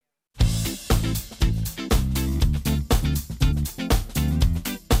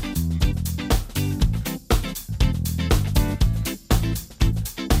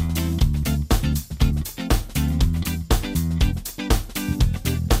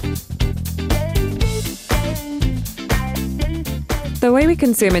The way we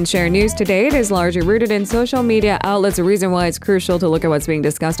consume and share news today is largely rooted in social media outlets, a reason why it's crucial to look at what's being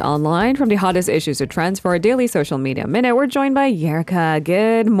discussed online. From the hottest issues to trends for our daily social media minute, we're joined by Yerka.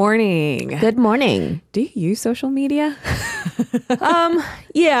 Good morning. Good morning. Do you use social media?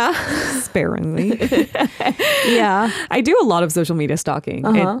 Yeah. Sparingly. Yeah. I do a lot of social media stalking.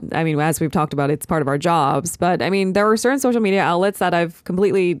 I mean, as we've talked about, it's part of our jobs. But I mean, there are certain social media outlets that I've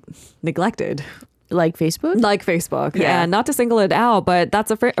completely neglected. Like Facebook? Like Facebook. Yeah. And not to single it out, but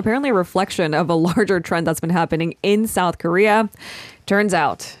that's apparently a reflection of a larger trend that's been happening in South Korea. Turns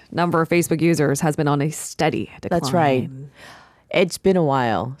out, number of Facebook users has been on a steady decline. That's right. It's been a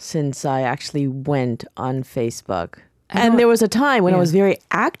while since I actually went on Facebook. And there was a time when I was very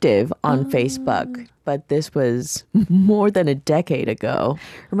active on Facebook, but this was more than a decade ago.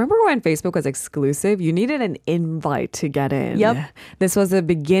 Remember when Facebook was exclusive? You needed an invite to get in. Yep. This was the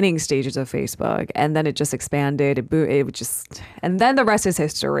beginning stages of Facebook, and then it just expanded. And then the rest is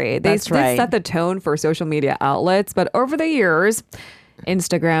history. They That's right. set the tone for social media outlets, but over the years,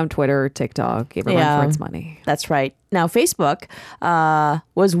 Instagram, Twitter, TikTok gave a run for its money. That's right. Now, Facebook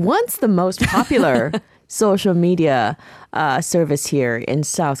was once the most popular social media service here in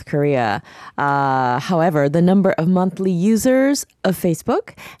South Korea. However, the number of monthly users of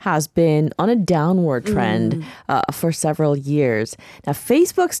Facebook has been on a downward trend for several years. Now,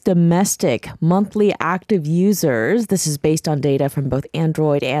 Facebook's domestic monthly active users, this is based on data from both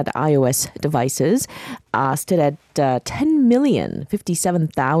Android and iOS devices, stood at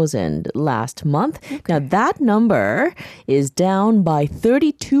 10,057,000 last month. Okay. Now, that number is down by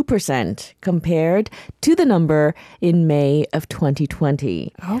 32% compared to the number in May of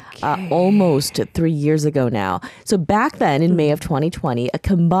 2020. Okay. Almost 3 years ago now. So back then in May of 2020, a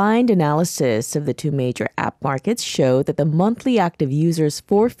combined analysis of the two major app markets showed that the monthly active users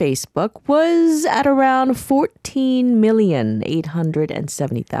for Facebook was at around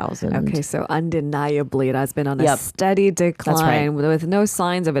 14,870,000. Okay, so undeniably it has been on a steady decline with no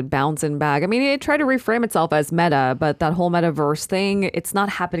signs of it bouncing back. I mean, it tried to reframe itself as Meta, but that whole metaverse thing, it's not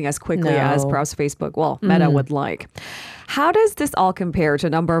happening as quickly as perhaps Facebook, Meta would like. How does this all compare to a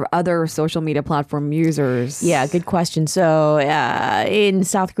number of other social media platform users? Yeah, good question. So in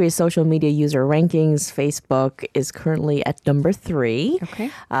South Korea's social media user rankings, Facebook is currently at number 3. Okay.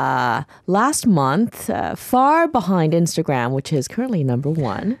 Last month, far behind Instagram, which is currently number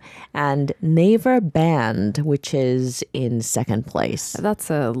 1, and Naver Band, which is in second place. That's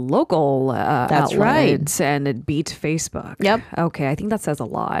a local That's outlet, right. and it beat Facebook. Yep. Okay, I think that says a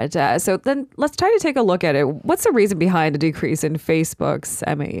lot. So then let's try to take a look at it. What's the reason behind the decrease in Facebook's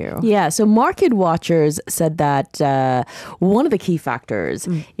MAU? Yeah, so market watchers said that one of the key factors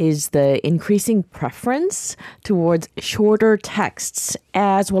is the increasing preference towards shorter texts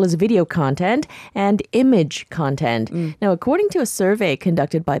as well as video content and image content. Now, according to a survey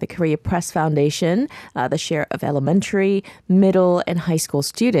conducted by the Korea Press Foundation, the share of elementary, middle, and high school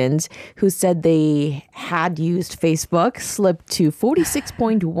students who said they had used Facebook slipped to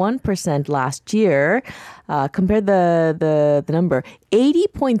 46.1% last year. Compared the number,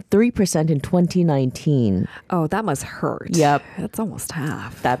 80.3% in 2019. Oh, that must hurt. Yep. That's almost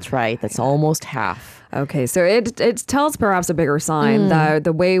half. That's right. That's almost half. Okay, so it tells perhaps a bigger sign that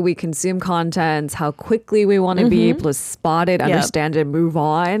the way we consume content, how quickly we want to be able to spot it, understand it, move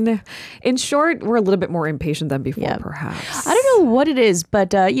on. In short, we're a little bit more impatient than before, perhaps. I don't know what it is,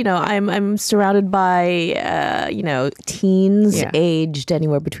 but I'm surrounded by teens aged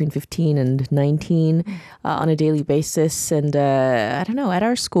anywhere between 15 and 19 on a daily basis, and I don't know, at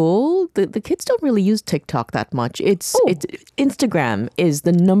our school, the kids don't really use TikTok that much. It's Instagram is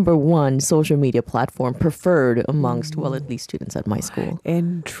the number one social media platform preferred amongst, at least students at my school.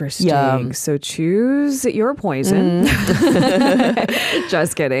 Interesting. Yeah. So choose your poison.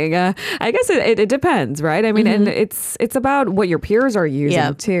 Just kidding. I guess it depends, right? I mean, and it's about what your peers are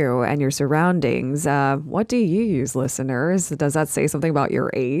using too, and your surroundings. What do you use, listeners? Does that say something about your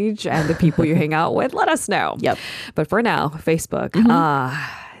age and the people you hang out with? Let us know. Yep. But for now, Facebook.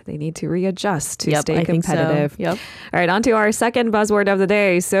 They need to readjust to stay I think so. competitive. Yep. All right, on to our second buzzword of the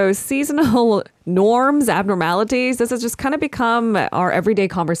day. So seasonal norms, abnormalities. This has just kind of become our everyday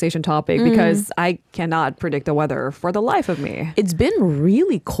conversation topic because I cannot predict the weather for the life of me. It's been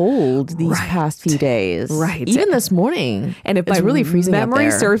really cold these past few days. Right. Even this morning. And if it's my really freezing out memory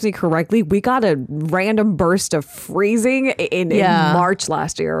there. serves me correctly, we got a random burst of freezing in March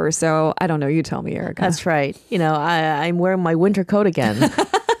last year or so. I don't know. You tell me, Erica. That's right. I'm wearing my winter coat again.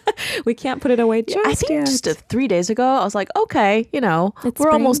 We can't put it away just I think yet. just 3 days ago, I was like, okay,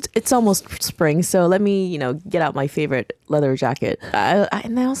 it's almost spring. So let me, get out my favorite leather jacket.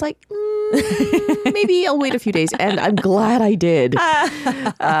 And then I was like, maybe I'll wait a few days. And I'm glad I did,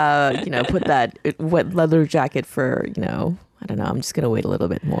 put that wet leather jacket for, I don't know. I'm just going to wait a little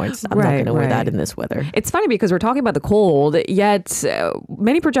bit more. I'm not going to wear that in this weather. It's funny because we're talking about the cold, yet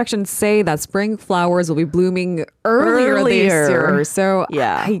many projections say that spring flowers will be blooming earlier. This year. So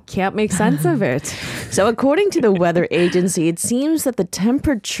I can't make sense of it. So according to the weather agency, it seems that the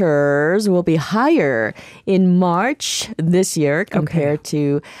temperatures will be higher in March this year compared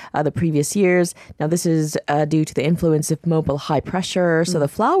to the previous years. Now, this is due to the influence of mobile high pressure. So the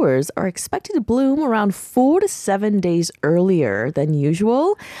flowers are expected to bloom around 4 to 7 days earlier than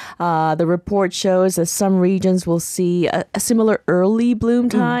usual. The report shows that some regions will see a similar early bloom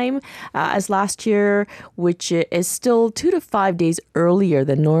time as last year, which is still 2 to 5 days earlier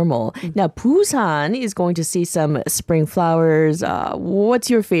than normal. Now, Busan is going to see some spring flowers. What's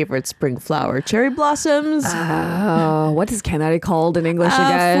your favorite spring flower? Cherry blossoms? What is Canada called in English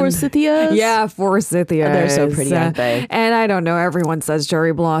again? Forsythias? Yeah, forsythias. They're so pretty, aren't they? And I don't know, everyone says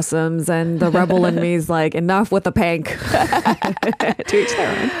cherry blossoms, and the rebel in me is like, enough with the pink. To each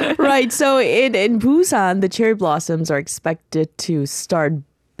their own. Right. So in Busan, the cherry blossoms are expected to start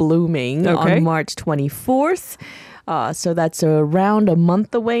blooming on March 24th. So that's around a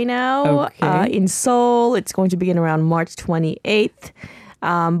month away now. In Seoul, it's going to begin around March 28th.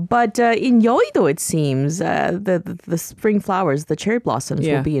 But in Yeouido, it seems the spring flowers, the cherry blossoms,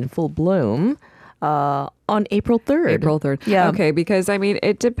 will be in full bloom on April 3rd. April 3rd. Yeah. Okay, because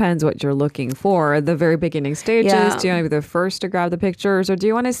it depends what you're looking for. The very beginning stages, do you want to be the first to grab the pictures, or do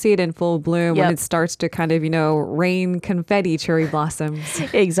you want to see it in full bloom when it starts to kind of, rain confetti cherry blossoms?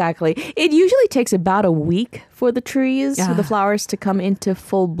 Exactly. It usually takes about a week for the trees, for the flowers to come into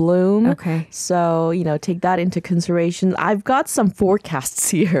full bloom. Okay. So, take that into consideration. I've got some forecasts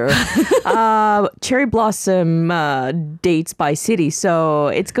here. Cherry blossom dates by city. So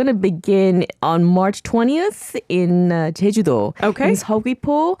it's going to begin on March 20th in Jeju-do, in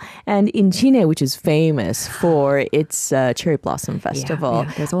Seogwipo, and in Jinhae, which is famous for its cherry blossom festival.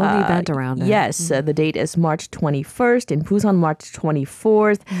 Yeah. There's a whole event around it. Yes, the date is March 21st, in Busan, March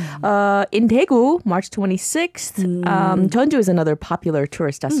 24th, in Daegu, March 26th. Jeonju is another popular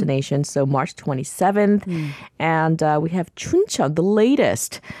tourist destination, so March 27th. And we have Chuncheon, the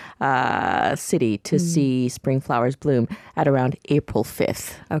latest city to see spring flowers bloom, at around April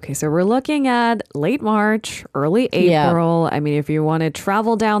 5th. Okay, so we're looking at late March, early April. I mean, if you want to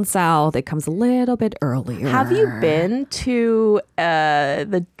travel down south, it comes a little bit earlier. Have you been to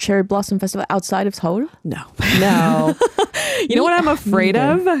the Cherry Blossom Festival outside of Seoul? No. No. You know what I'm afraid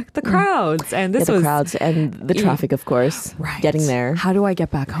of? The crowds. And this the crowds and the traffic, of course. Right. Getting there. How do I get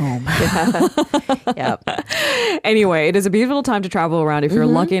back home? Yeah. Anyway, it is a beautiful time to travel around if you're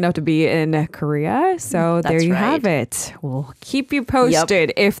lucky enough to be in Korea. So there you have it. We'll keep you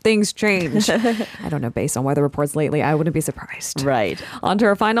posted if things change. I don't know, based on weather reports lately, I wouldn't be surprised. Right. On to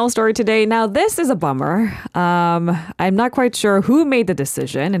our final story today. Now, this is a bummer. I'm not quite sure who made the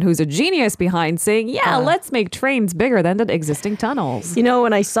decision and who's a genius behind saying, let's make trains bigger than the existing tunnels.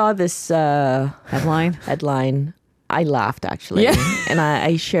 When I saw this headline, I laughed, actually. And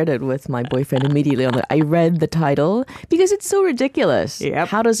I shared it with my boyfriend immediately. I read the title because it's so ridiculous. Yep.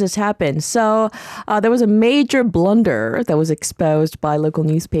 How does this happen? So there was a major blunder that was exposed by local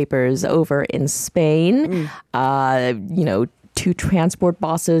newspapers over in Spain. 2 transport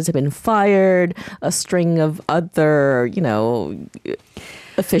bosses have been fired. A string of other,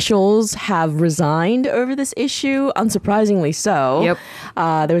 officials have resigned over this issue, unsurprisingly so. Yep.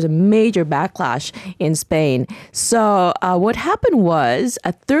 There was a major backlash in Spain. So what happened was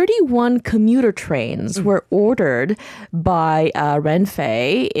 31 commuter trains were ordered by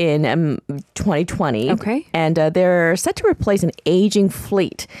Renfe in 2020. Okay. And they're set to replace an aging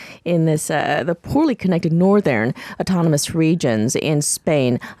fleet in the poorly connected northern autonomous regions in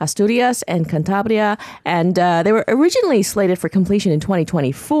Spain, Asturias and Cantabria. And they were originally slated for completion in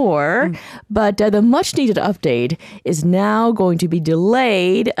 2024, but the much-needed update is now going to be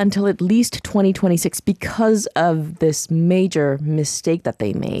delayed until at least 2026 because of this major mistake that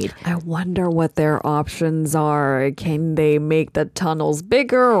they made. I wonder what their options are. Can they make the tunnels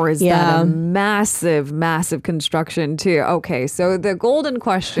bigger, or is that a massive, massive construction too? Okay, so the golden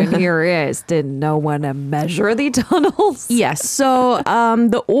question here is, did no one measure the tunnels? Yes, so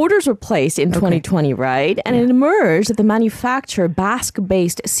the orders were placed in 2020, right? And it emerged that the manufacturer Basque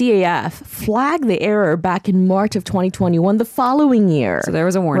Seattle-based CAF flagged the error back in March of 2021, the following year. So there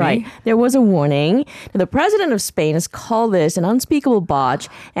was a warning. Right. There was a warning. Now, the president of Spain has called this an unspeakable botch,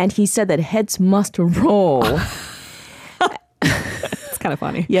 and he said that heads must roll. It's kind of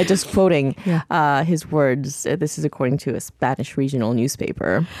funny. Yeah, just quoting his words. This is according to a Spanish regional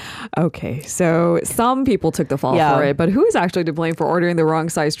newspaper. Okay, so some people took the fall for it, but who's actually to blame for ordering the wrong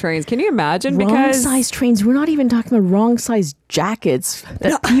size trains? Can you imagine? Wrong size trains. We're not even talking about wrong size jackets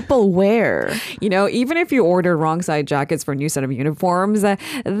that people wear. You know, even if you ordered wrong size jackets for a new set of uniforms, that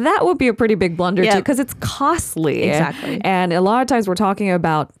would be a pretty big blunder too, because it's costly. Exactly. And a lot of times we're talking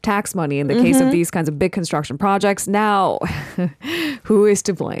about tax money in the case of these kinds of big construction projects. Now, who is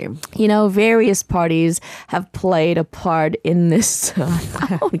to blame? You know, various parties have played a part in this,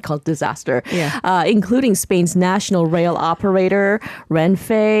 what we call disaster, including Spain's national rail operator,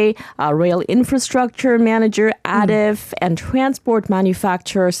 Renfe, rail infrastructure manager, ADIF, and transport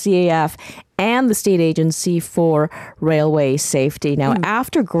manufacturer, CAF, and the state agency for railway safety. Now,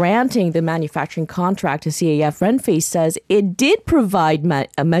 after granting the manufacturing contract to CAF, Renfe says it did provide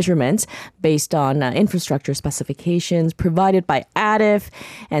measurements based on infrastructure specifications provided by ADIF,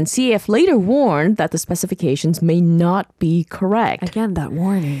 and CAF later warned that the specifications may not be correct. Again, that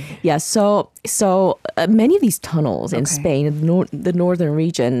warning. Yeah, so many of these tunnels in Spain, in the northern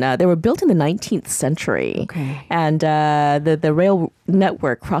region, they were built in the 19th century. Okay. And the rail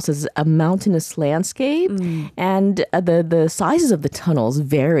network crosses a mountainous landscape, and the sizes of the tunnels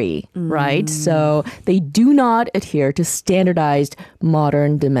vary, right? So they do not adhere to standardized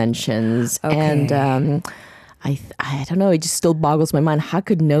modern dimensions. Okay. And I don't know, it just still boggles my mind. How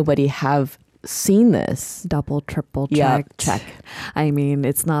could nobody have seen this? Double, triple checked. Yeah, check. I mean,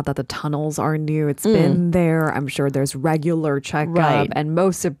 it's not that the tunnels are new. It's been there. I'm sure there's regular checkup. Right. And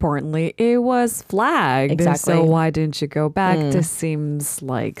most importantly, it was flagged. Exactly. So why didn't you go back? This seems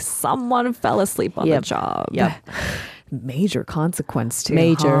like someone fell asleep on the job. Yep. Major consequence too.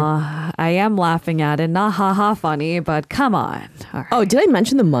 Major. Huh? I am laughing at it. Not ha funny, but come on. All right. Oh, did I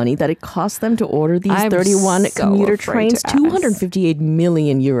mention the money that it cost them to order these 31 commuter trains? 258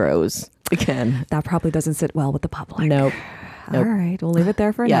 million euros. Again, that probably doesn't sit well with the public. Nope. All right, we'll leave it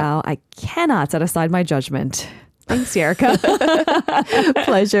there for now. I cannot set aside my judgment. Thanks, Erica.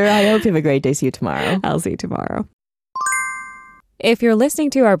 Pleasure. I hope you have a great day. See you tomorrow. I'll see you tomorrow. If you're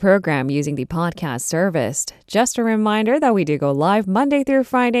listening to our program using the podcast service, just a reminder that we do go live Monday through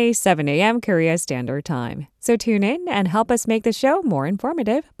Friday, 7 a.m. Korea Standard Time. So tune in and help us make the show more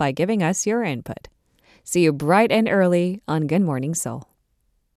informative by giving us your input. See you bright and early on Good Morning Seoul.